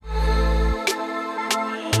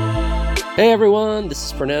Hey everyone, this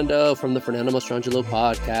is Fernando from the Fernando Mastrangelo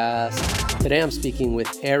podcast. Today I'm speaking with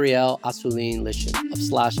Arielle Assouline-Lichten of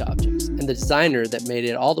Slash Objects and the designer that made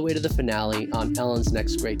it all the way to the finale on Ellen's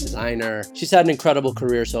Next Great Designer. She's had an incredible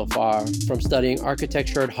career so far, from studying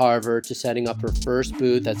architecture at Harvard to setting up her first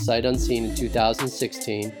booth at Sight Unseen in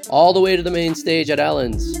 2016, all the way to the main stage at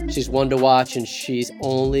Ellen's. She's one to watch and she's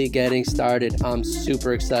only getting started. I'm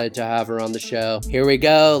super excited to have her on the show. Here we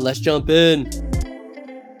go, let's jump in.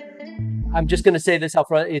 I'm just going to say this up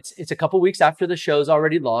front. It's a couple weeks after the show's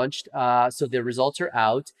already launched. So the results are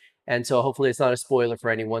out. And so hopefully it's not a spoiler for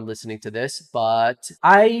anyone listening to this. But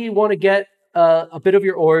I want to get a bit of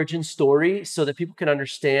your origin story so that people can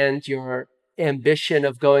understand your ambition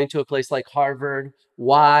of going to a place like Harvard,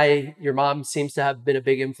 why your mom seems to have been a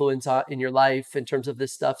big influence in your life in terms of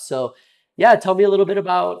this stuff. So yeah, tell me a little bit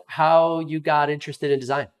about how you got interested in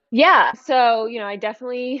design. Yeah. So, I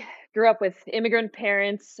definitely grew up with immigrant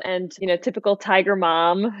parents and, typical tiger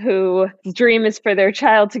mom whose dream is for their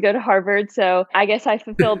child to go to Harvard. So I guess I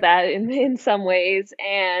fulfilled that in some ways.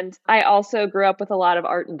 And I also grew up with a lot of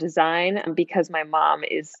art and design because my mom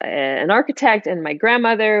is an architect and my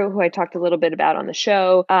grandmother, who I talked a little bit about on the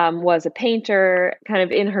show, was a painter kind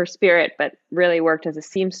of in her spirit, but really worked as a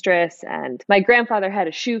seamstress. And my grandfather had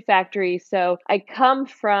a shoe factory. So I come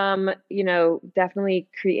from, definitely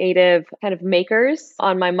creative kind of makers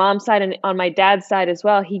on my mom's side and on my dad's side as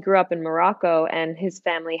well. He grew up in Morocco and his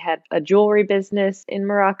family had a jewelry business in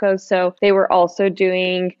Morocco. So they were also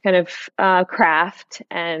doing kind of craft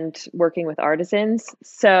and working with artisans.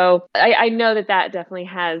 So I know that definitely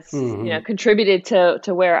has, contributed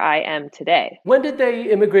to where I am today. When did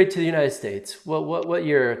they immigrate to the United States? What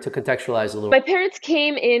year, to contextualize a little? My parents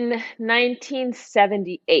came in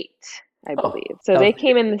 1978. I believe. So they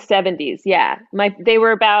came in the 70s. Yeah. They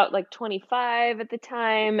were about like 25 at the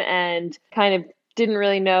time and kind of didn't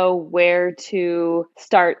really know where to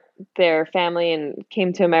start their family and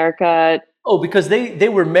came to America. Oh, because they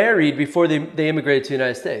were married before they immigrated to the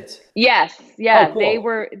United States. Yes. Yeah. Oh,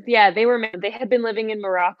 cool. They had been living in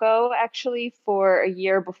Morocco actually for a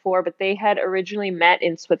year before, but they had originally met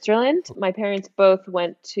in Switzerland. My parents both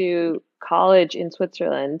went to college in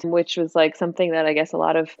Switzerland, which was like something that I guess a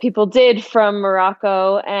lot of people did from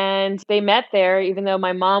Morocco, and they met there, even though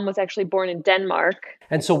my mom was actually born in Denmark.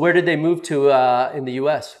 And so where did they move to in the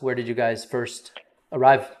US? Where did you guys first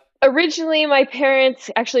arrive? Originally, my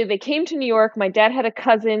parents, actually, they came to New York. My dad had a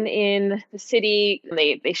cousin in the city.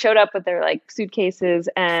 They showed up with their like suitcases,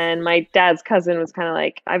 and my dad's cousin was kind of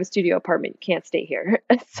like, I have a studio apartment, you can't stay here.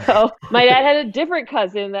 So my dad had a different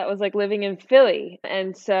cousin that was like living in Philly.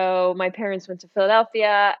 And so my parents went to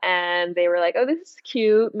Philadelphia and they were like, oh, this is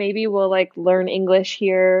cute. Maybe we'll like learn English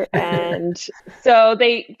here. And so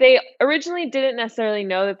they originally didn't necessarily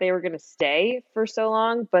know that they were going to stay for so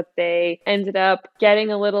long, but they ended up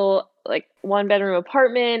getting a little like one bedroom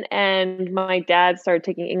apartment, and my dad started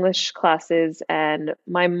taking English classes, and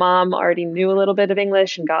my mom already knew a little bit of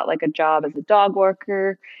English and got like a job as a dog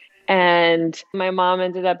walker. And my mom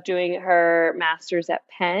ended up doing her master's at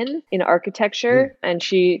Penn in architecture. And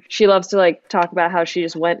she loves to like talk about how she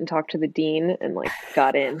just went and talked to the dean and like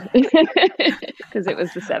got in because it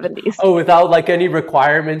was the 70s. Oh, without like any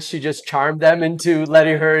requirements, she just charmed them into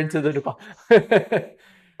letting her into the department.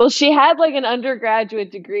 Well, she had like an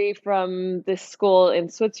undergraduate degree from this school in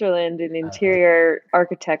Switzerland in interior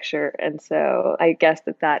architecture. And so I guess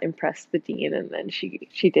that impressed the dean, and then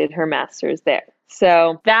she did her master's there.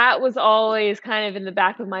 So that was always kind of in the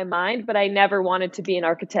back of my mind, but I never wanted to be an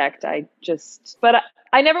architect. I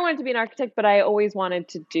never wanted to be an architect, but I always wanted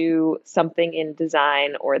to do something in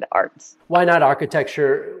design or the arts. Why not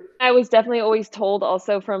architecture? I was definitely always told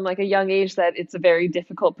also from like a young age that it's a very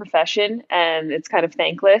difficult profession and it's kind of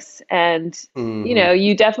thankless. And,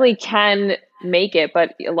 you definitely can make it,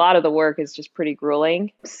 but a lot of the work is just pretty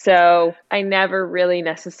grueling. So I never really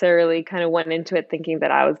necessarily kind of went into it thinking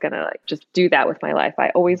that I was going to like just do that with my life. I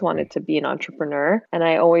always wanted to be an entrepreneur and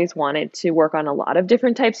I always wanted to work on a lot of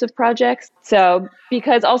different types of projects. So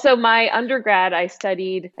because also my undergrad, I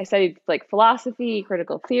studied like philosophy,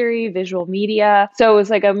 critical theory, visual media. So it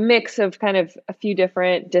was like a mix of kind of a few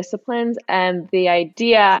different disciplines. And the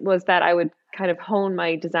idea was that I would kind of hone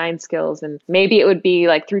my design skills, and maybe it would be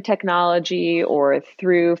like through technology or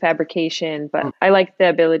through fabrication, but I like the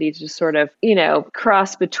ability to just sort of,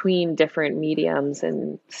 cross between different mediums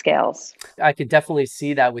and scales. I could definitely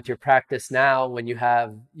see that with your practice now when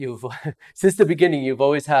you've since the beginning, you've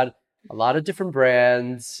always had a lot of different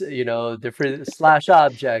brands, different slash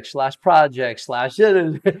objects, slash projects, slash,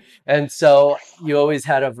 and so you always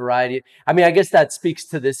had a variety. I mean, I guess that speaks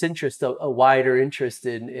to this interest, a wider interest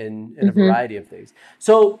in a Hmm. variety of things.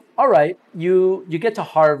 So, all right, you get to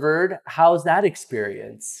Harvard. How's that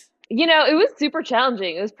experience? It was super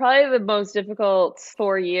challenging. It was probably the most difficult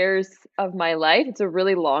 4 years of my life. It's a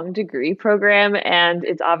really long degree program, and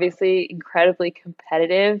it's obviously incredibly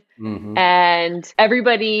competitive. Hmm. And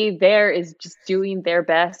everybody there is just doing their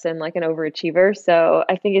best and like an overachiever. So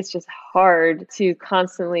I think it's just hard to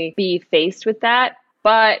constantly be faced with that.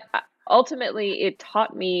 But ultimately, it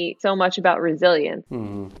taught me so much about resilience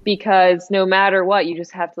Hmm. because no matter what, you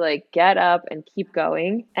just have to like get up and keep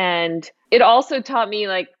going. And it also taught me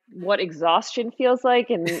like what exhaustion feels like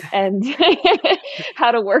and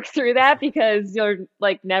how to work through that because you're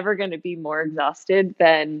like never going to be more exhausted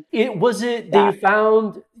than Was it that you that.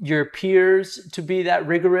 found your peers to be that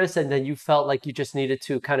rigorous and then you felt like you just needed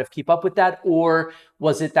to kind of keep up with that? Or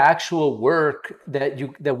was it the actual work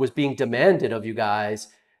that was being demanded of you guys?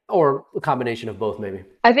 Or a combination of both, maybe?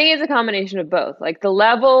 I think it's a combination of both. Like the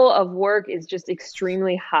level of work is just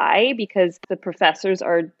extremely high because the professors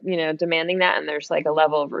are, demanding that and there's like a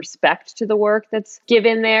level of respect to the work that's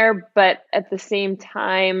given there, but at the same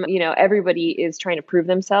time, everybody is trying to prove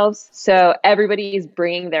themselves. So everybody is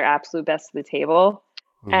bringing their absolute best to the table,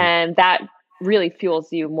 Mhm. and that really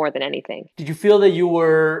fuels you more than anything. Did you feel that you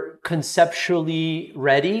were conceptually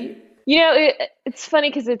ready? It's funny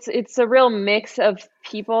because it's a real mix of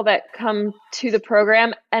people that come to the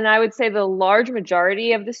program, and I would say the large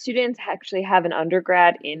majority of the students actually have an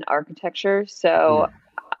undergrad in architecture. So Mm.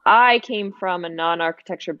 I came from a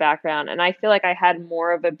non-architecture background, and I feel like I had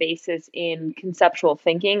more of a basis in conceptual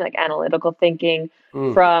thinking, like analytical thinking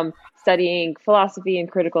Mm. from studying philosophy and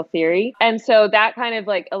critical theory. And so that kind of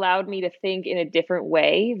like allowed me to think in a different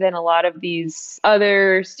way than a lot of these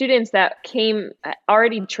other students that came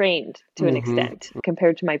already trained to an Hmm. extent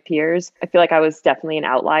compared to my peers. I feel like I was definitely an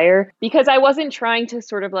outlier because I wasn't trying to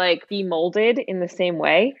sort of like be molded in the same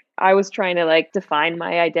way. I was trying to like define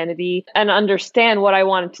my identity and understand what I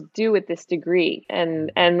wanted to do with this degree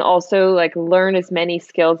and also like learn as many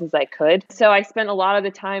skills as I could. So I spent a lot of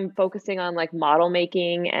the time focusing on like model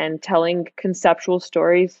making and telling conceptual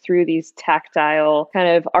stories through these tactile kind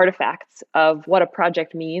of artifacts of what a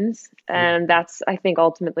project means. And that's, I think,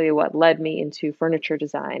 ultimately what led me into furniture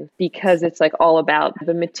design because it's like all about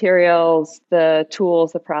the materials, the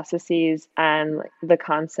tools, the processes, and the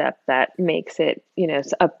concept that makes it,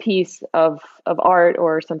 a piece of art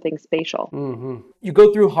or something spatial. Hmm. You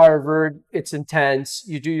go through Harvard, it's intense.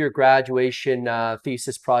 You do your graduation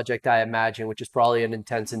thesis project, I imagine, which is probably an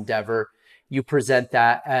intense endeavor. You present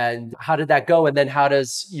that, and how did that go? And then how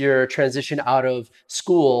does your transition out of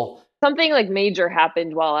school? Something like major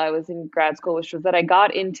happened while I was in grad school, which was that I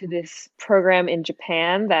got into this program in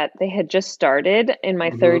Japan that they had just started in my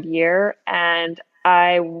Hmm. third year. And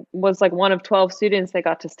was like one of 12 students that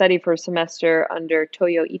got to study for a semester under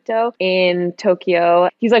Toyo Ito in Tokyo.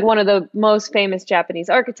 He's like one of the most famous Japanese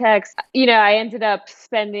architects. I ended up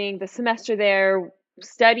spending the semester there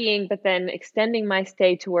studying, but then extending my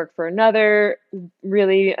stay to work for another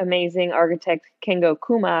really amazing architect, Kengo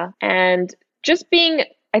Kuma, and just being,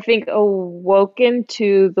 I think, awoken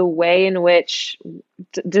to the way in which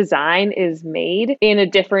design is made in a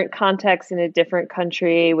different context, in a different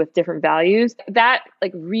country with different values. That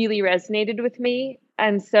like really resonated with me.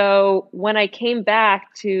 And so when I came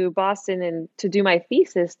back to Boston and to do my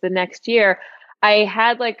thesis the next year, I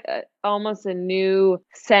had like almost a new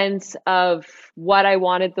sense of what I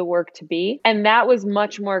wanted the work to be. And that was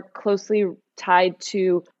much more closely tied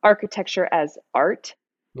to architecture as art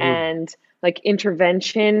Mm. and like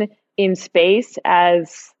intervention in space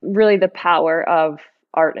as really the power of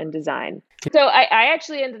art and design. So I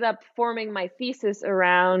actually ended up forming my thesis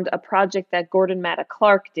around a project that Gordon Matta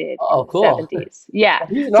Clark did in Oh, the cool. 70s. Yeah.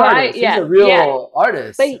 He's an So artist. He's a yeah. real But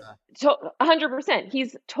artist. 100%,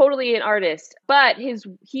 he's totally an artist, but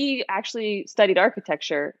he actually studied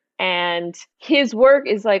architecture and his work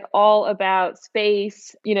is like all about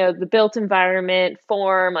space, the built environment,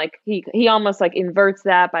 form. Like he almost like inverts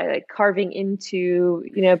that by like carving into,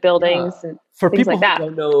 Yeah. buildings and For things people like who that.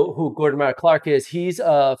 don't know who Gordon Matta Clark is, he's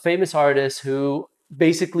a famous artist who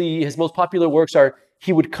basically his most popular works are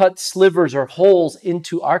he would cut slivers or holes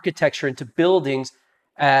into architecture, into buildings,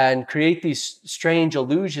 and create these strange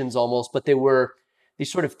illusions almost, but they were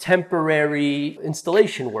these sort of temporary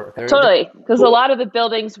installation work. They're Totally, because a cool. lot of the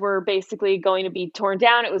buildings were basically going to be torn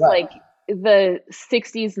down. It was Right. like the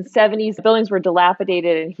 60s and 70s. Buildings were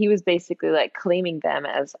dilapidated, and he was basically like claiming them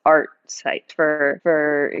as art sites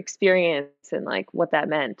for experience and like what that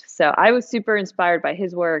meant. So I was super inspired by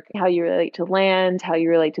his work, how you relate to land, how you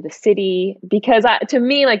relate to the city, because to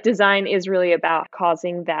me, like design is really about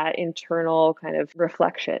causing that internal kind of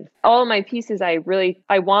reflection. All of my pieces, I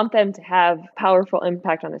want them to have powerful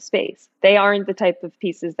impact on the space. They aren't the type of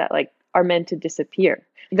pieces that like are meant to disappear.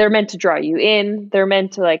 They're meant to draw you in. They're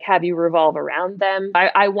meant to like have you revolve around them.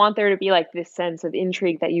 I want there to be like this sense of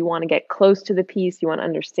intrigue that you want to get close to the piece. You want to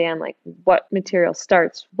understand like what material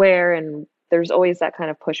starts where, and there's always that kind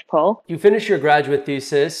of push-pull. You finish your graduate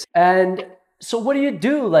thesis, and so what do you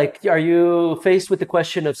do? Like, are you faced with the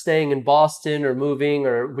question of staying in Boston or moving,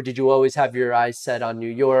 or did you always have your eyes set on New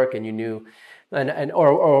York and you knew,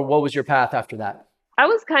 or what was your path after that? I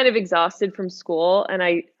was kind of exhausted from school, and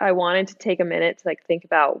I wanted to take a minute to like think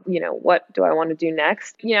about, what do I want to do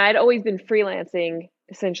next? I'd always been freelancing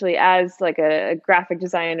essentially as like a graphic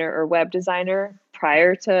designer or web designer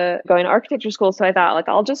prior to going to architecture school. So I thought like,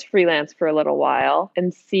 I'll just freelance for a little while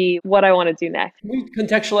and see what I want to do next. Can we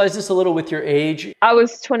contextualize this a little with your age? I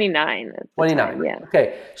was 29 at the 29. time, yeah.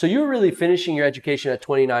 Okay. So you were really finishing your education at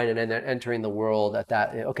 29 and then entering the world at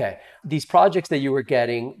that. Okay. These projects that you were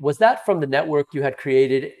getting, was that from the network you had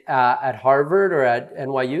created at Harvard or at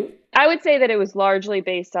NYU? I would say that it was largely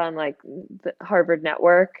based on like the Harvard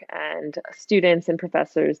network and students and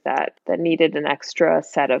professors that needed an extra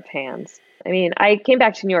set of hands. I mean, I came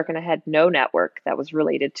back to New York and I had no network that was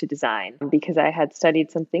related to design because I had studied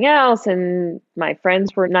something else and my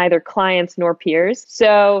friends were neither clients nor peers.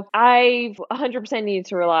 So I 100% needed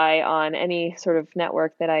to rely on any sort of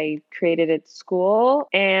network that I created at school.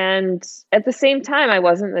 And at the same time, I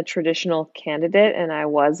wasn't the traditional candidate and I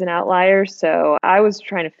was an outlier. So I was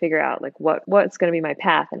trying to figure out like what's going to be my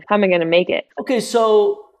path and how am I going to make it? Okay,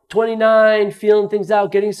 so 29, feeling things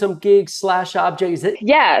out, getting some gigs, /objects.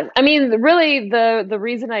 Yeah. I mean, really the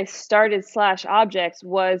reason I started /objects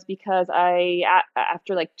was because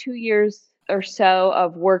after like 2 years or so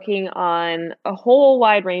of working on a whole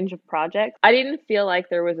wide range of projects, I didn't feel like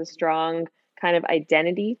there was a strong kind of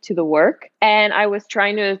identity to the work. And I was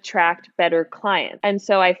trying to attract better clients. And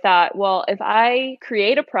so I thought, well, if I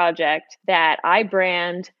create a project that I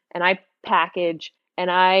brand and I package and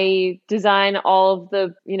I design all of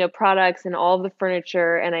the, products and all of the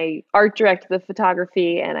furniture and I art direct the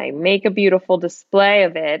photography and I make a beautiful display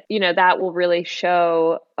of it, that will really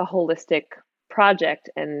show a holistic project.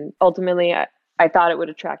 And ultimately, I thought it would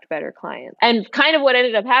attract better clients. And kind of what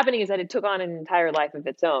ended up happening is that it took on an entire life of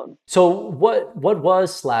its own. So what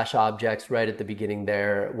was /objects right at the beginning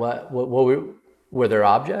there? What were there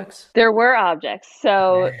objects? There were objects.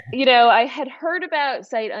 So, I had heard about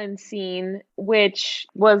Sight Unseen, which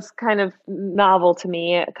was kind of novel to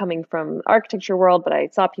me coming from the architecture world, but I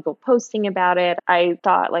saw people posting about it. I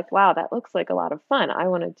thought like, wow, that looks like a lot of fun. I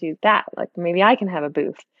want to do that. Like maybe I can have a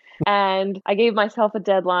booth. And I gave myself a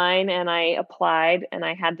deadline and I applied and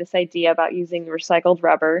I had this idea about using recycled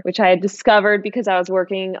rubber, which I had discovered because I was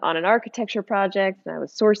working on an architecture project and I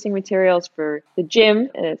was sourcing materials for the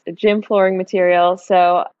gym and it's a gym flooring material.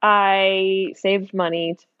 So I saved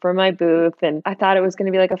money for my booth and I thought it was going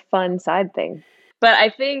to be like a fun side thing. But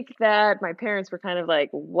I think that my parents were kind of like,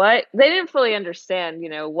 what? They didn't fully understand,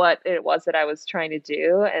 what it was that I was trying to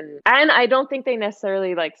do. And I don't think they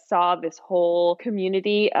necessarily like saw this whole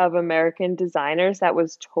community of American designers that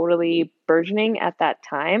was totally burgeoning at that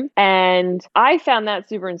time. And I found that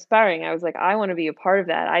super inspiring. I was like, I want to be a part of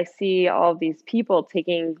that. I see all of these people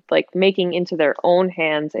making into their own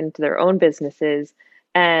hands, into their own businesses.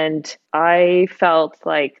 And I felt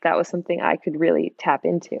like that was something I could really tap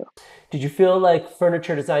into. Did you feel like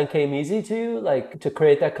furniture design came easy to you, like to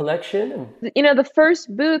create that collection? The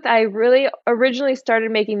first booth, I really originally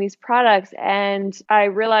started making these products and I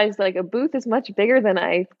realized like a booth is much bigger than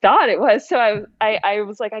I thought it was. So I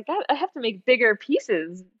was like, I have to make bigger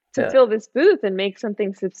pieces to fill this booth and make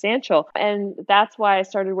something substantial. And that's why I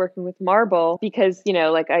started working with marble because,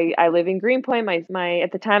 I live in Greenpoint. My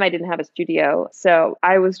at the time I didn't have a studio. So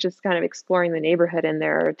I was just kind of exploring the neighborhood and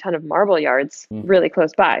there are a ton of marble yards really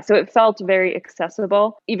close by. So it felt very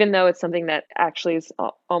accessible, even though it's something that actually is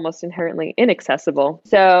almost inherently inaccessible.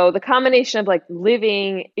 So the combination of like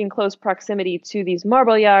living in close proximity to these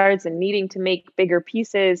marble yards and needing to make bigger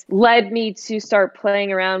pieces led me to start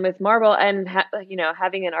playing around with marble and,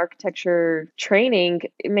 having an architecture training,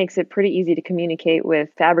 it makes it pretty easy to communicate with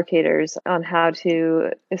fabricators on how to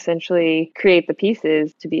essentially create the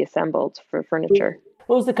pieces to be assembled for furniture.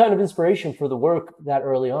 What was the kind of inspiration for the work that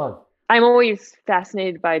early on? I'm always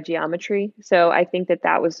fascinated by geometry. So I think that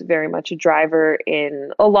that was very much a driver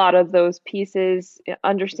in a lot of those pieces,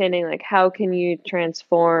 understanding like how can you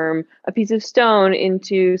transform a piece of stone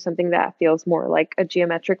into something that feels more like a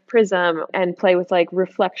geometric prism and play with like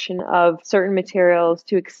reflection of certain materials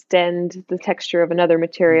to extend the texture of another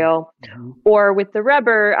material. Mhm. Or with the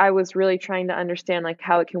rubber, I was really trying to understand like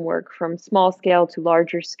how it can work from small scale to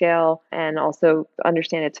larger scale and also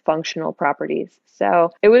understand its functional properties.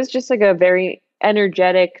 So it was just like a very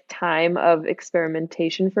energetic time of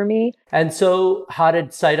experimentation for me. And so, how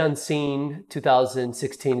did Sight Unseen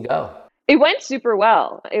 2016 go? It went super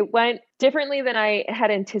well. It went differently than I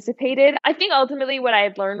had anticipated. I think ultimately what I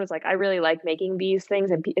had learned was like I really like making these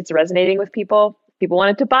things and it's resonating with people. People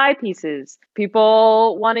wanted to buy pieces.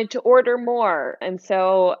 People wanted to order more. And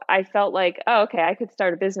so I felt like, oh, okay, I could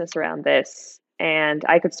start a business around this and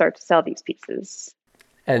I could start to sell these pieces.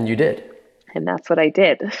 And you did. And that's what I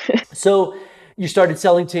did. So you started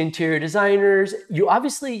selling to interior designers. You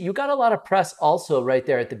got a lot of press also right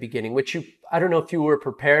there at the beginning, which I don't know if you were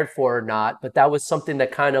prepared for or not, but that was something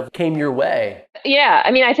that kind of came your way. Yeah,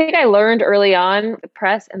 I mean, I think I learned early on the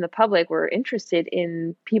press and the public were interested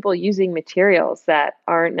in people using materials that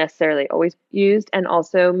aren't necessarily always used and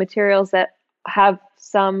also materials that have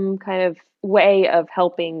some kind of way of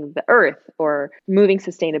helping the earth or moving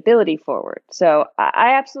sustainability forward. So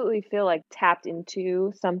I absolutely feel like tapped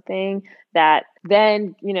into something that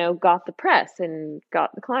then, got the press and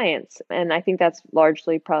got the clients. And I think that's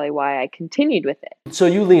largely probably why I continued with it. So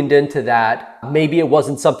you leaned into that. Maybe it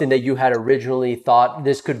wasn't something that you had originally thought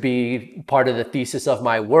this could be part of the thesis of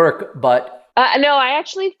my work, but No, I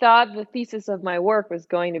actually thought the thesis of my work was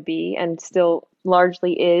going to be, and still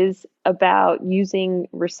largely is, about using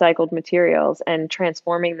recycled materials and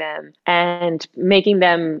transforming them and making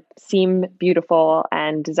them seem beautiful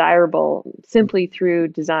and desirable simply through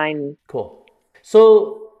design. cool.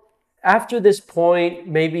 So after this point,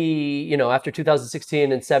 maybe, after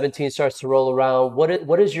 2016 and 17 starts to roll around,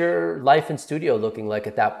 what is your life in studio looking like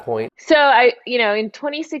at that point? So in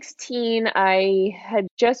 2016, I had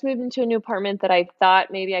just moved into a new apartment that I thought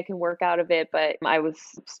maybe I can work out of it, but I was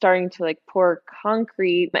starting to like pour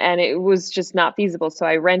concrete and it was just not feasible. So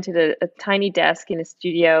I rented a tiny desk in a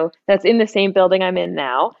studio that's in the same building I'm in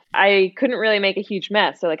now. I couldn't really make a huge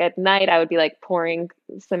mess. So like at night I would be like pouring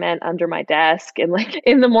cement under my desk and like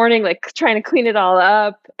in the morning like trying to clean it all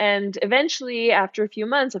up. And eventually after a few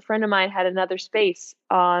months, a friend of mine had another space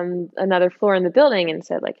on another floor in the building and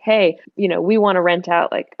said like, hey, we want to rent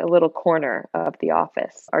out like a little corner of the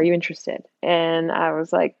office. Are you interested? And I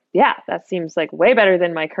was like, yeah, that seems like way better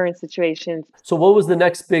than my current situation. So what was the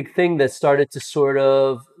next big thing that started to sort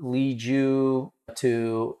of lead you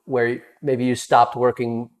to where maybe you stopped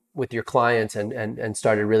working with your clients and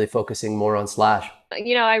started really focusing more on Slash?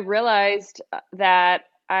 I realized that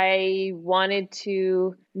I wanted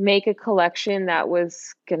to make a collection that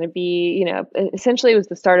was going to be, essentially it was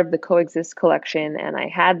the start of the Coexist collection. And I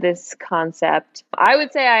had this concept. I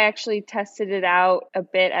would say I actually tested it out a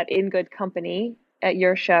bit at In Good Company at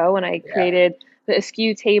your show when I created the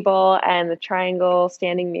askew table and the triangle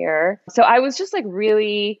standing mirror. So I was just like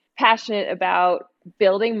really passionate about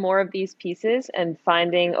building more of these pieces and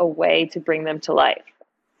finding a way to bring them to life.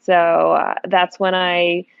 So that's when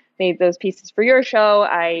I made those pieces for your show.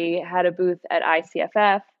 I had a booth at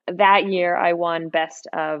ICFF. That year, I won Best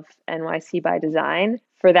of NYC by Design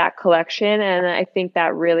for that collection. And I think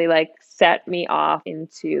that really like set me off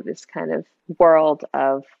into this kind of world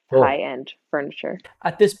of high-end furniture.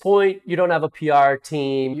 At this point, you don't have a PR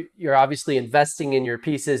team. You're obviously investing in your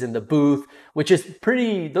pieces in the booth, which is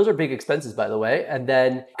those are big expenses, by the way, and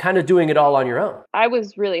then kind of doing it all on your own. I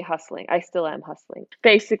was really hustling. I still am hustling.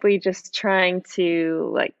 Basically just trying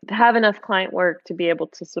to like have enough client work to be able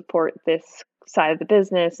to support this side of the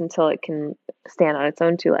business until it can stand on its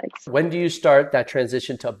own two legs. When do you start that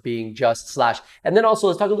transition to being just Slash? And then also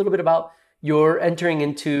let's talk a little bit about your entering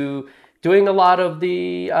into doing a lot of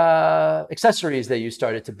the accessories that you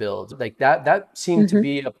started to build. Like that seemed to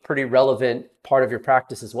be a pretty relevant part of your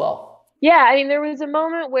practice as well. Yeah, I mean, there was a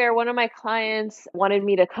moment where one of my clients wanted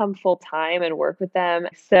me to come full time and work with them.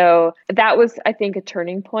 So that was, I think, a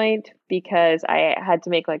turning point because I had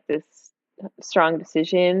to make like this strong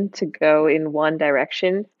decision to go in one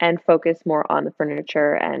direction and focus more on the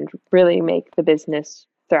furniture and really make the business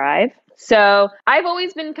thrive. So I've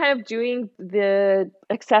always been kind of doing the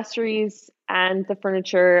accessories and the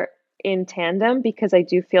furniture in tandem because I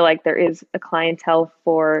do feel like there is a clientele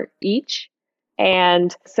for each.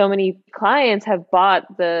 And so many clients have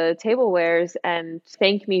bought the tablewares and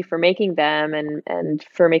thanked me for making them and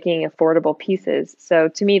for making affordable pieces. So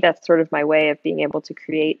to me, that's sort of my way of being able to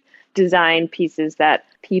create design pieces that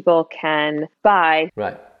people can buy.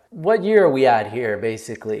 Right. What year are we at here,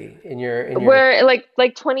 basically, in your We're like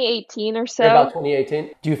 2018 or You're about so.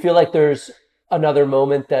 2018? Do you feel like there's another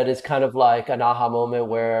moment that is kind of like an aha moment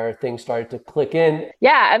where things started to click in?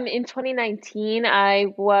 Yeah, in 2019, I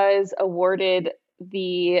was awarded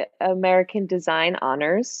the American Design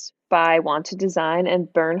Honors by Want to Design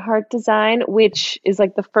and Bernhardt Design, which is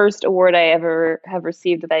like the first award I ever have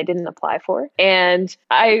received that I didn't apply for. And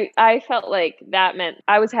I felt like that meant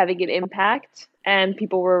I was having an impact and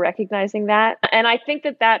people were recognizing that. And I think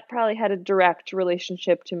that that probably had a direct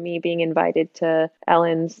relationship to me being invited to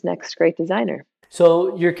Ellen's Next Great Designer.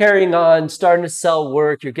 So you're carrying on, starting to sell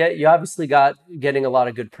work. You obviously got getting a lot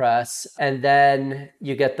of good press, and then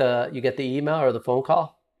you get the email or the phone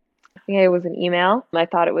call. Yeah, it was an email. I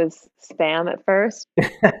thought it was spam at first.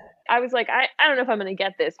 I was like, I don't know if I'm going to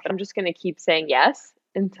get this, but I'm just going to keep saying yes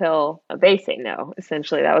until they say no.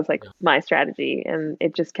 Essentially, that was like my strategy. And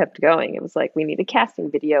it just kept going. It was like, we need a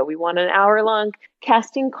casting video. We want an hour-long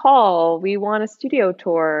casting call. We want a studio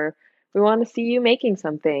tour. We want to see you making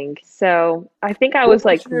something. So I think I What was was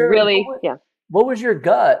like your what really, was, yeah. what was your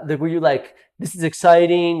gut? Were you like, this is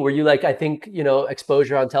exciting? Were you like, I think,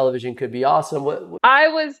 exposure on television could be awesome? What? I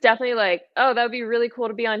was definitely like, oh, that would be really cool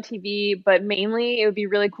to be on TV, but mainly it would be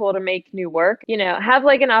really cool to make new work, have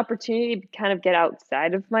like an opportunity to kind of get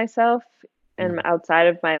outside of myself and outside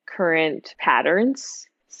of my current patterns.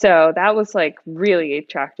 So that was like really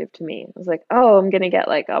attractive to me. I was like, oh, I'm going to get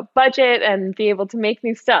like a budget and be able to make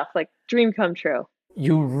new stuff, like dream come true.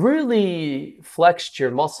 You really flexed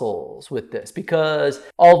your muscles with this because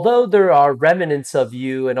although there are remnants of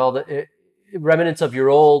you and all the remnants of your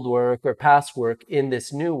old work or past work in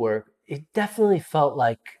this new work, it definitely felt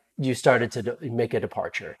like you started to make a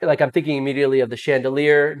departure. Like I'm thinking immediately of the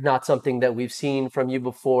chandelier, not something that we've seen from you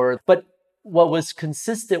before, but what was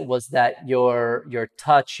consistent was that your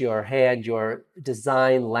touch, your hand, your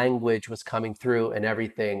design language was coming through and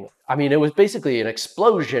everything. I mean, it was basically an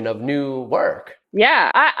explosion of new work.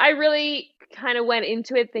 Yeah, I really kind of went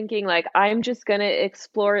into it thinking like I'm just going to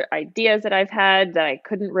explore ideas that I've had that I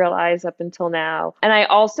couldn't realize up until now. And I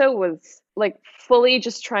also was like fully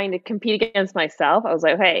just trying to compete against myself. I was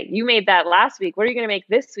like, hey, you made that last week. What are you going to make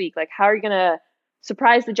this week? Like, how are you going to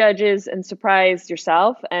surprise the judges and surprise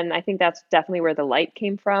yourself? And I think that's definitely where the light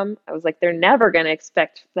came from. I was like, they're never going to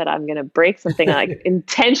expect that I'm going to break something like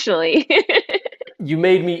intentionally. You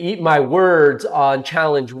made me eat my words on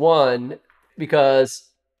challenge one because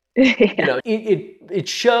Yeah. it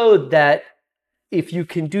showed that if you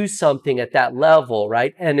can do something at that level,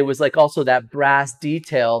 right? And it was like also that brass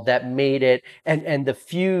detail that made it, and the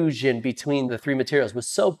fusion between the three materials was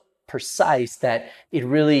so precise that it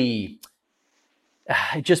really,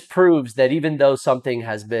 it just proves that even though something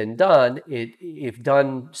has been done, if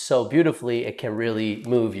done so beautifully, it can really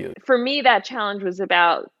move you. For me, that challenge was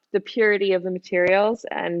about the purity of the materials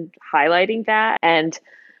and highlighting that and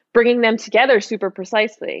bringing them together super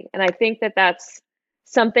precisely. And I think that that's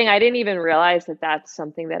something I didn't even realize that that's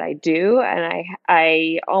something that I do. And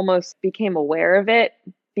I almost became aware of it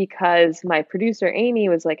because my producer Amy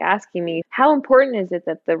was like asking me, how important is it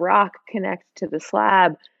that the rock connects to the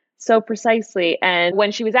slab so precisely? And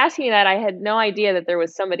when she was asking me that, I had no idea that there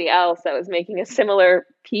was somebody else that was making a similar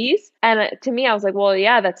piece. And to me, I was like, well,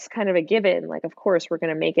 yeah, that's kind of a given. Like, of course, we're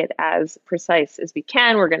going to make it as precise as we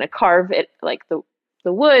can. We're going to carve it like the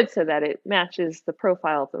wood so that it matches the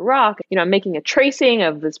profile of the rock. I'm making a tracing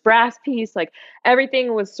of this brass piece. Like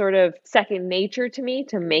everything was sort of second nature to me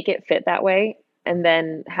to make it fit that way. And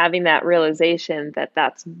then having that realization that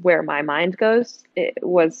that's where my mind goes, it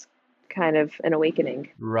was kind of an awakening.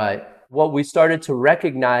 Right. What we started to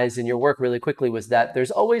recognize in your work really quickly was that there's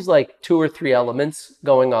always like two or three elements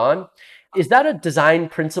going on. Is that a design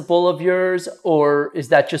principle of yours, or is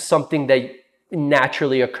that just something that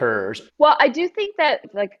naturally occurs? Well, I do think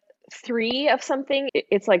that like three of something,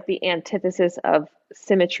 it's like the antithesis of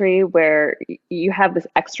symmetry where you have this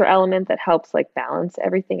extra element that helps like balance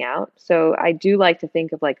everything out. So I do like to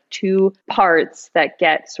think of like two parts that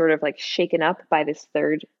get sort of like shaken up by this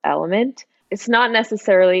third element. It's not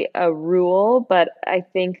necessarily a rule, but I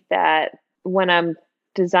think that when I'm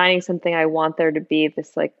designing something, I want there to be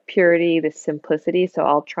this like purity, this simplicity. So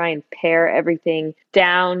I'll try and pare everything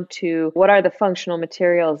down to what are the functional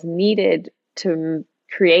materials needed to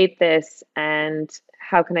create this, and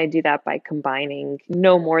how can I do that by combining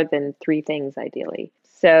no more than three things ideally.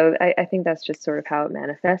 So I think that's just sort of how it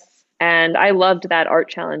manifests. And I loved that art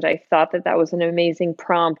challenge. I thought that that was an amazing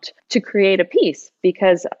prompt to create a piece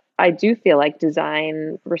because I do feel like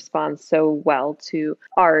design responds so well to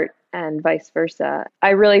art and vice versa.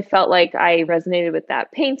 I really felt like I resonated with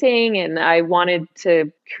that painting and I wanted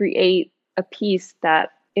to create a piece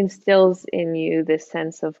that instills in you this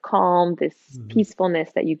sense of calm, this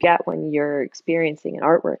peacefulness that you get when you're experiencing an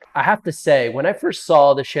artwork. I have to say, when I first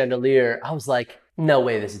saw the chandelier, I was like, no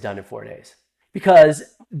way this is done in 4 days. Because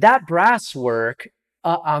that brass work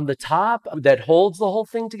on the top that holds the whole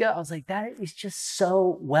thing together, I was like, that is just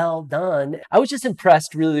so well done. I was just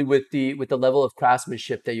impressed really with the level of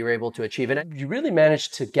craftsmanship that you were able to achieve. And you really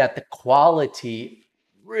managed to get the quality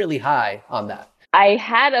really high on that. I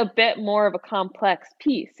had a bit more of a complex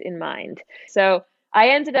piece in mind. So I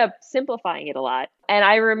ended up simplifying it a lot. And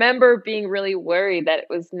I remember being really worried that it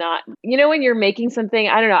was not, when you're making something,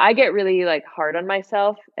 I don't know, I get really like hard on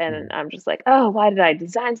myself and I'm just like, oh, why did I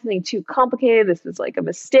design something too complicated? This was like a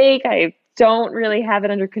mistake. I don't really have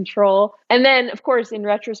it under control. And then, of course, in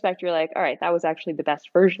retrospect, you're like, all right, that was actually the best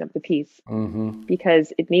version of the piece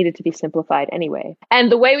because it needed to be simplified anyway. And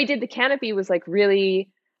the way we did the canopy was like really,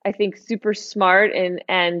 I think, super smart,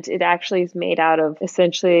 and it actually is made out of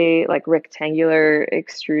essentially like rectangular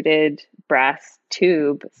extruded brass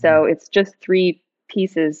tube. So it's just 3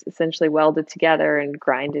 pieces essentially welded together and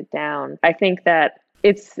grinded down. I think that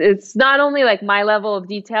it's not only like my level of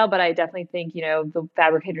detail, but I definitely think, the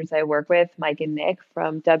fabricators I work with, Mike and Nick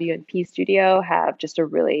from W&P Studio, have just a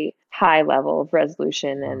really high level of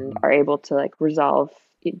resolution and are able to like resolve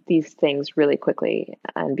these things really quickly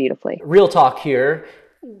and beautifully. Real talk here.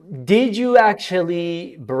 Did you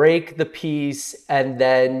actually break the piece and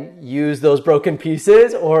then use those broken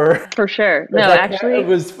pieces, or? For sure. No, actually, it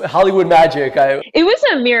was Hollywood magic. It was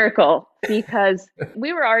a miracle because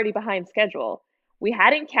we were already behind schedule. We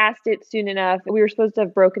hadn't cast it soon enough. We were supposed to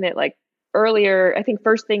have broken it like earlier, I think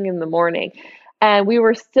first thing in the morning. And we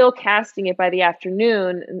were still casting it by the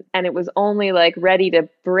afternoon, and it was only like ready to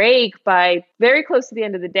break by very close to the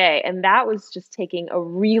end of the day. And that was just taking a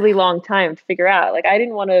really long time to figure out. Like, I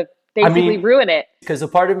didn't want to basically ruin it. Because a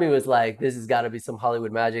part of me was like, this has got to be some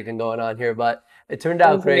Hollywood magic and going on here, but it turned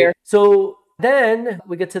out great. So then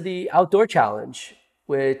we get to the outdoor challenge,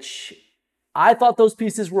 which I thought those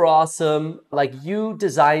pieces were awesome. Like, you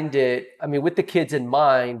designed it, with the kids in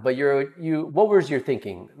mind, but what was your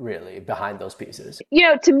thinking really behind those pieces?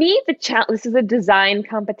 To me, this is a design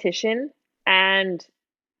competition, and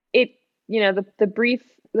it, the brief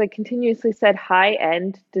like continuously said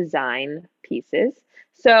high-end design pieces.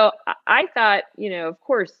 So I thought, of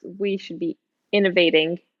course we should be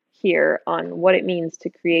innovating here on what it means to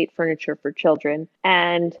create furniture for children.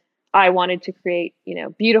 And I wanted to create,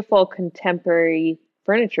 beautiful contemporary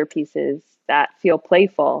furniture pieces that feel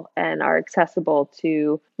playful and are accessible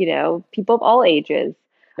to, people of all ages.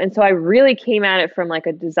 And so I really came at it from like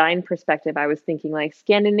a design perspective. I was thinking like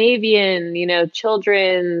Scandinavian,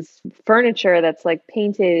 children's furniture that's like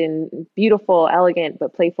painted in beautiful, elegant,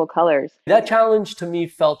 but playful colors. That challenge to me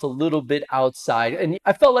felt a little bit outside. And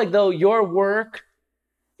I felt like though your work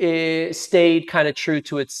stayed kind of true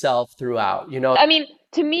to itself throughout,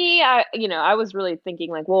 To me, I was really thinking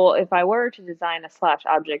like, well, if I were to design a slash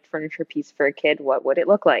object furniture piece for a kid, what would it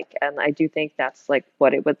look like? And I do think that's like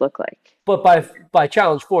what it would look like. But by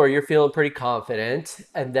challenge 4, you're feeling pretty confident.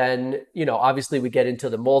 And then, obviously we get into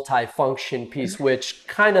the multi-function piece, which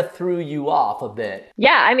kind of threw you off a bit.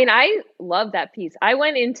 Yeah, I love that piece. I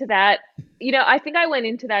went into that, I think I went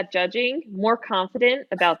into that judging more confident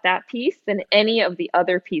about that piece than any of the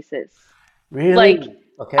other pieces. Really? Like,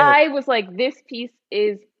 okay. I was like, this piece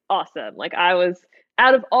is awesome. Like, I was,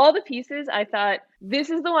 out of all the pieces, I thought, this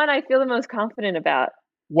is the one I feel the most confident about.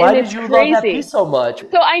 Why did you love that piece so much?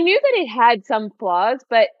 So I knew that it had some flaws,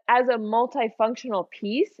 but as a multifunctional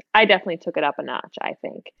piece, I definitely took it up a notch, I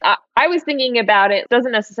think. I was thinking about it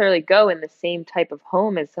doesn't necessarily go in the same type of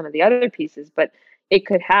home as some of the other pieces, but it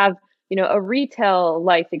could have, a retail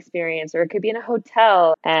life experience, or it could be in a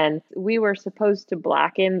hotel. And we were supposed to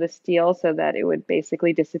blacken the steel so that it would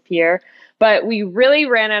basically disappear. But we really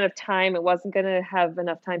ran out of time. It wasn't going to have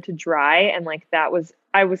enough time to dry. And like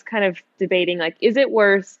I was kind of debating, like, is it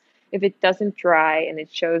worse if it doesn't dry and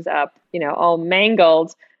it shows up, all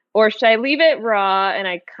mangled? Or should I leave it raw? And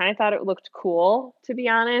I kind of thought it looked cool, to be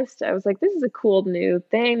honest. I was like, this is a cool new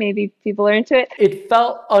thing. Maybe people are into it. It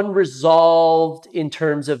felt unresolved in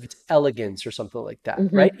terms of its elegance or something like that,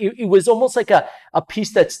 right? It was almost like a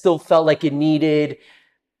piece that still felt like it needed,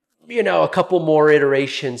 a couple more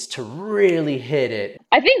iterations to really hit it.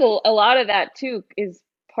 I think a lot of that, too, is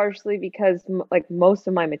partially because like most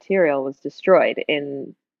of my material was destroyed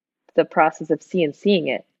in the process of CNCing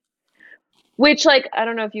it. Which, like, I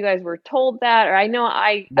don't know if you guys were told that, or I know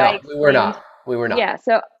I No, we were explained. not. We were not. Yeah,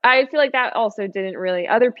 so I feel like that also didn't really,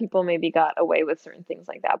 other people maybe got away with certain things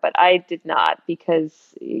like that, but I did not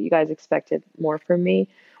because you guys expected more from me.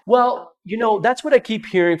 Well, that's what I keep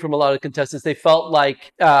hearing from a lot of contestants. They felt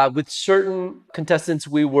like with certain contestants,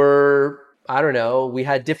 I don't know, we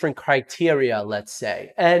had different criteria, let's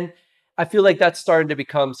say. And I feel like that's starting to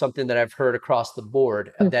become something that I've heard across the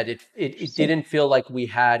board, Hmm, that it interesting. didn't feel like we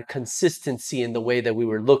had consistency in the way that we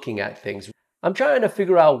were looking at things. I'm trying to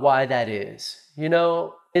figure out why that is.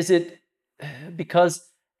 Is it because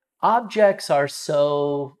objects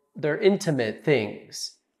they're intimate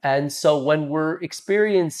things. And so when we're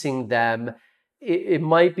experiencing them, it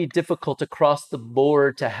might be difficult across the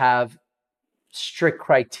board to have strict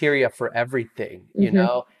criteria for everything. Hmm.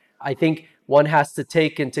 I think one has to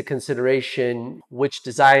take into consideration which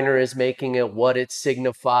designer is making it, what it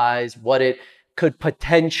signifies, what it could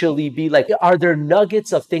potentially be. Like, are there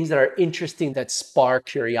nuggets of things that are interesting that spark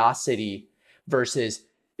curiosity versus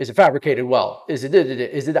is it fabricated well? Is it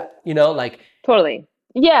that, like, Totally.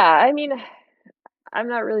 Yeah, I mean, I'm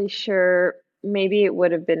not really sure. Maybe it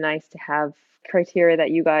would have been nice to have criteria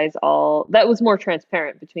that you guys all, that was more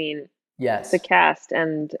transparent between the yes, cast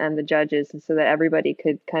and the judges, and so that everybody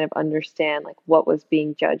could kind of understand like what was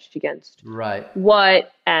being judged against right.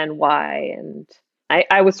 what and why. And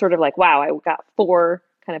I was sort of like, wow, I got four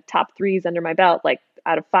kind of top threes under my belt, like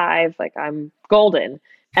out of five, like I'm golden.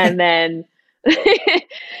 And then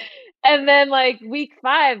and then like week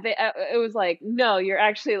five, it was like, no, you're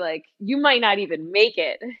actually like, you might not even make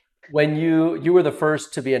it. When you were the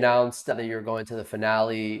first to be announced that you're going to the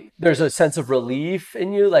finale, there's a sense of relief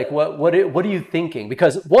in you. Like, what are you thinking?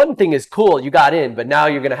 Because one thing is cool, you got in, but now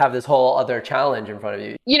you're gonna have this whole other challenge in front of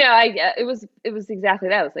you. It was exactly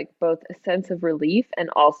that. It was like both a sense of relief and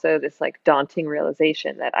also this like daunting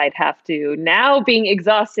realization that I'd have to, now being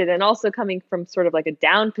exhausted and also coming from sort of like a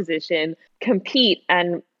down position, compete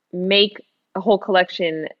and make a whole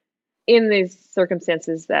collection in these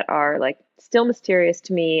circumstances that are like still mysterious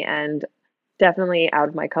to me and definitely out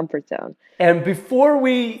of my comfort zone. And before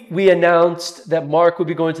we announced that Mark would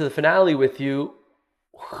be going to the finale with you,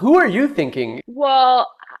 who are you thinking?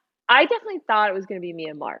 Well, I definitely thought it was going to be me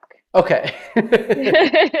and Mark. Okay.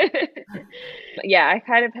 Yeah, I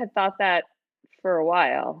kind of had thought that for a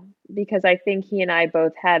while because I think he and I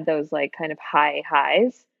both had those like kind of high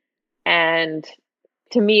highs. And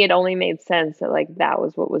to me, it only made sense that like that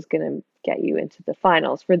was what was going to get you into the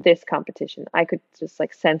finals for this competition. I could just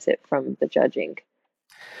like sense it from the judging.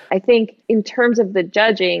 I think in terms of the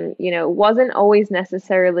judging, it wasn't always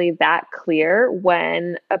necessarily that clear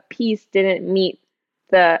when a piece didn't meet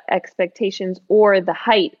the expectations or the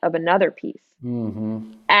height of another piece.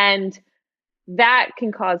 Hmm. And that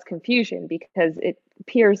can cause confusion because it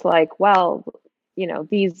appears like, well,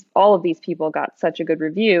 these all of these people got such a good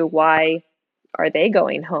review. Why are they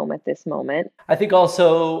going home at this moment? I think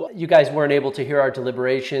also you guys weren't able to hear our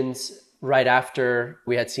deliberations right after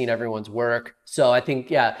we had seen everyone's work. So I think,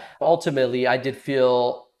 yeah, ultimately I did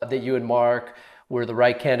feel that you and Mark were the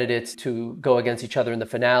right candidates to go against each other in the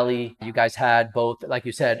finale. You guys had both, like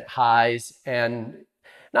you said, highs and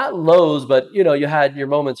not lows, but you had your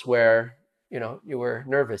moments where, you were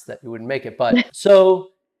nervous that you wouldn't make it. But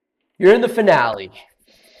so you're in the finale.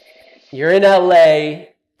 You're in LA.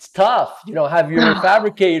 It's tough. You don't have your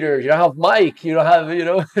fabricator. You don't have Mike. You don't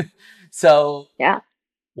have. So Yeah.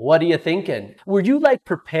 what are you thinking? Were you like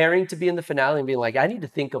preparing to be in the finale and being like, I need to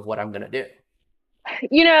think of what I'm going to do?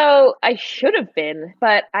 I should have been,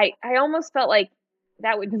 but I almost felt like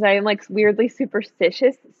that would, because I am like weirdly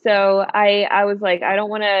superstitious. So I was like, I don't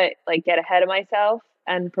want to like get ahead of myself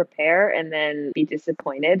and prepare and then be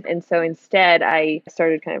disappointed. And so instead, I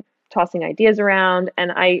started kind of tossing ideas around,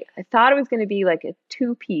 and I thought it was going to be like a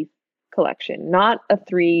two-piece collection, not a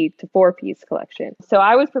 3 to 4 piece collection. So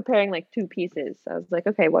I was preparing like two pieces. I was like,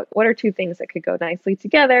 okay, what are two things that could go nicely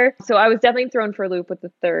together? So I was definitely thrown for a loop with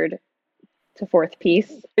the third to fourth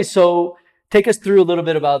piece. So take us through a little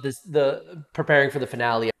bit about the preparing for the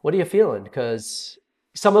finale. What are you feeling? Because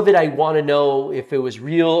some of it I want to know if it was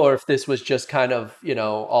real or if this was just kind of,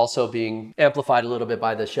 also being amplified a little bit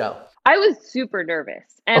by the show. I was super nervous.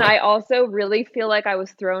 And Okay. I also really feel like I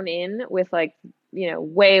was thrown in with like,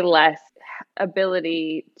 way less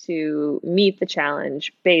ability to meet the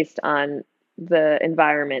challenge based on the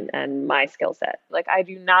environment and my skill set. Like, I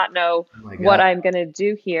do not know Oh my what God. I'm going to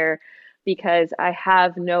do here because I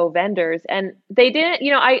have no vendors. And they didn't,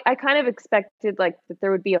 I kind of expected like that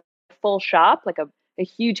there would be a full shop, like a a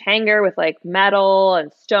huge hanger with like metal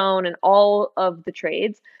and stone and all of the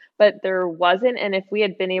trades, but there wasn't. And if we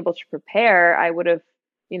had been able to prepare, I would have,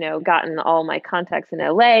 gotten all my contacts in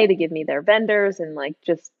LA to give me their vendors and like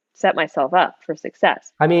just set myself up for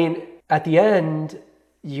success. I mean, at the end,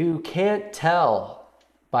 you can't tell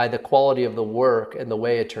by the quality of the work and the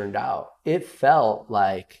way it turned out. It felt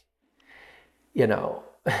like, you know,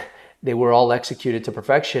 they were all executed to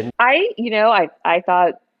perfection. I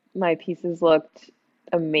thought my pieces looked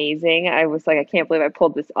amazing. I was like, I can't believe I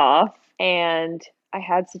pulled this off. And I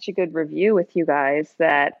had such a good review with you guys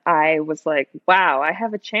that I was like, wow, I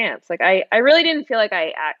have a chance. Like I really didn't feel like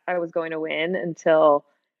I was going to win until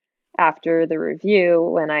after the review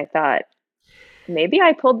when I thought maybe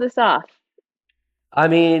I pulled this off. I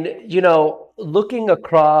mean, looking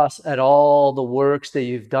across at all the works that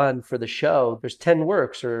you've done for the show, there's 10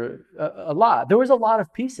 works or a lot. There was a lot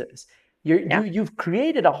of pieces. Yeah. You've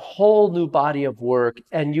created a whole new body of work,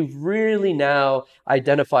 and you've really now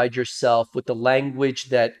identified yourself with the language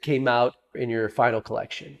that came out in your final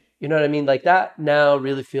collection. You know what I mean? Like that now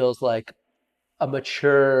really feels like a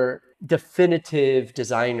mature, definitive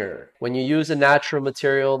designer. When you use a natural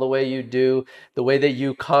material the way you do, the way that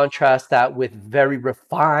you contrast that with very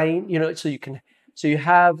refined, so you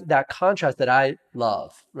have that contrast that I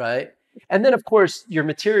love, right? And then of course your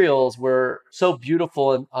materials were so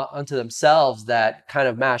beautiful and unto themselves that kind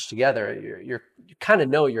of mashed together. You kind of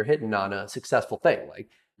know you're hitting on a successful thing. Like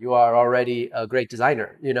you are already a great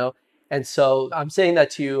designer. And so I'm saying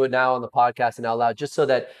that to you now on the podcast and out loud, just so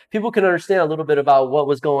that people can understand a little bit about what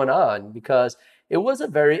was going on, because it was a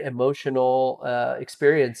very emotional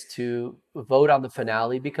experience to vote on the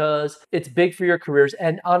finale, because it's big for your careers.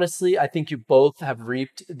 And honestly, I think you both have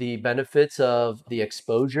reaped the benefits of the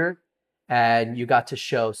exposure, and you got to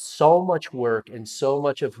show so much work and so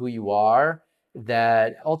much of who you are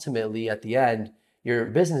that ultimately at the end, your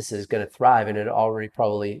business is going to thrive, and you're already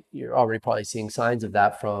probably seeing signs of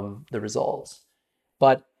that from the results.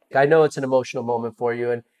 But I know it's an emotional moment for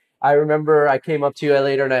you, and I remember I came up to you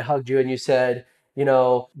later and I hugged you, and you said,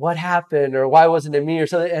 what happened, or why wasn't it me, or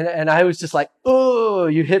something, and I was just like, oh,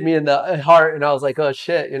 you hit me in the heart, and I was like, oh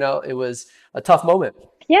shit, it was a tough moment.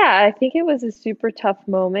 Yeah, I think it was a super tough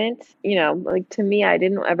moment. Like to me, I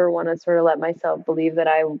didn't ever want to sort of let myself believe that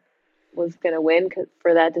I was going to win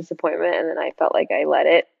for that disappointment. And then I felt like I let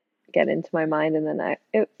it get into my mind. And then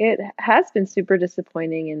it has been super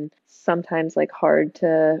disappointing and sometimes like hard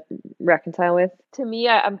to reconcile with. To me,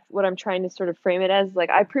 what I'm trying to sort of frame it as, like,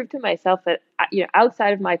 I proved to myself that,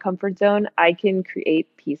 outside of my comfort zone, I can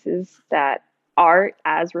create pieces that are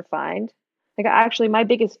as refined. Like, actually, my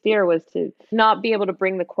biggest fear was to not be able to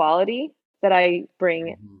bring the quality that I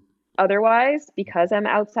bring otherwise, because I'm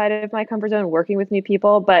outside of my comfort zone working with new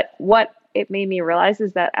people. But what it made me realize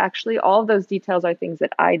is that actually all of those details are things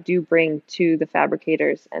that I do bring to the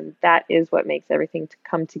fabricators, and that is what makes everything to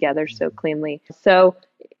come together so cleanly. So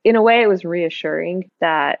in a way, it was reassuring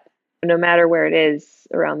that no matter where it is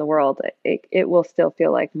around the world, it will still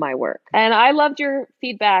feel like my work. And I loved your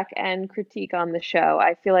feedback and critique on the show.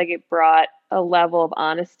 I feel like it brought a level of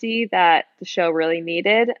honesty that the show really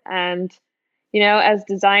needed. And as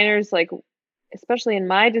designers, like, especially in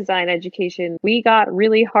my design education, we got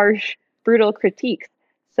really harsh, brutal critiques.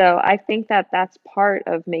 So I think that that's part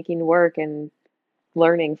of making work and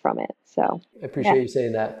learning from it. So, I yeah. appreciate you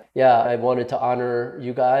saying that. Yeah, I wanted to honor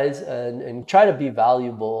you guys and try to be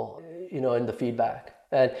valuable, in the feedback.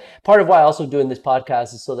 And part of why also doing this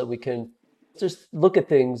podcast is so that we can just look at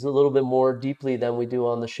things a little bit more deeply than we do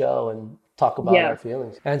on the show and talk about Yeah. our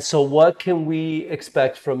feelings. And so what can we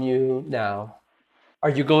expect from you now? Are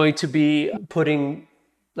you going to be putting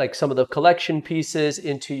like some of the collection pieces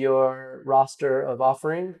into your roster of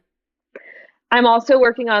offering? I'm also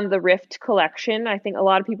working on the Rift collection. I think a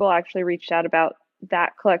lot of people actually reached out about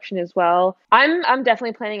that collection as well. I'm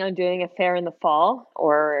definitely planning on doing a fair in the fall,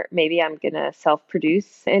 or maybe I'm gonna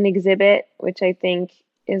self-produce an exhibit, which I think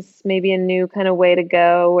is maybe a new kind of way to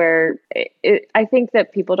go, where I think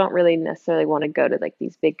that people don't really necessarily want to go to like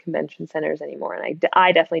these big convention centers anymore, and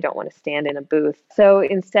I definitely don't want to stand in a booth. So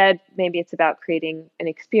instead, maybe it's about creating an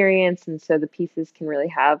experience, and so the pieces can really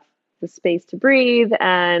have the space to breathe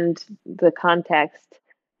and the context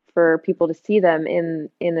for people to see them in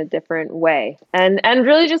a different way, and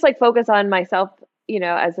really just like focus on myself,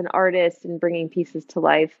 as an artist, and bringing pieces to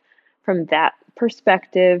life from that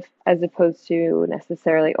perspective, as opposed to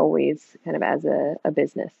necessarily always kind of as a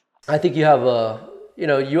business. I think you have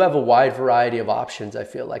a wide variety of options, I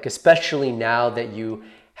feel like, especially now that you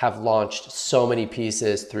have launched so many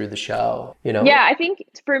pieces through the show. Yeah, I think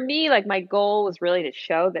for me, like, my goal was really to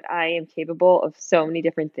show that I am capable of so many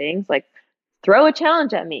different things. Like, throw a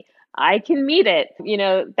challenge at me. I can meet it.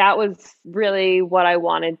 That was really what I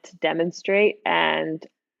wanted to demonstrate. And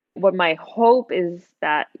what my hope is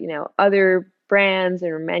that, other brands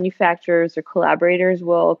or manufacturers or collaborators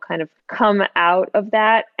will kind of come out of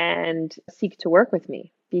that and seek to work with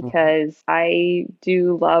me, because I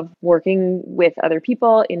do love working with other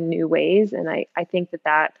people in new ways. And I think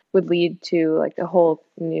that would lead to like a whole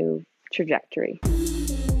new trajectory.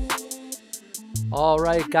 All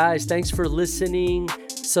right, guys, thanks for listening.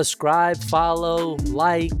 Subscribe, follow,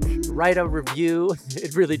 like, write a review.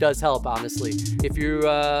 It really does help, honestly. If you're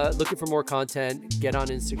looking for more content, get on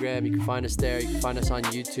Instagram. You can find us there. You can find us on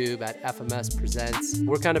YouTube at FMS Presents.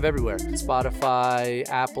 We're kind of everywhere. Spotify,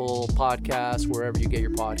 Apple Podcasts, wherever you get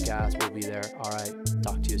your podcasts, we'll be there. All right,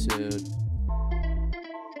 talk to you soon.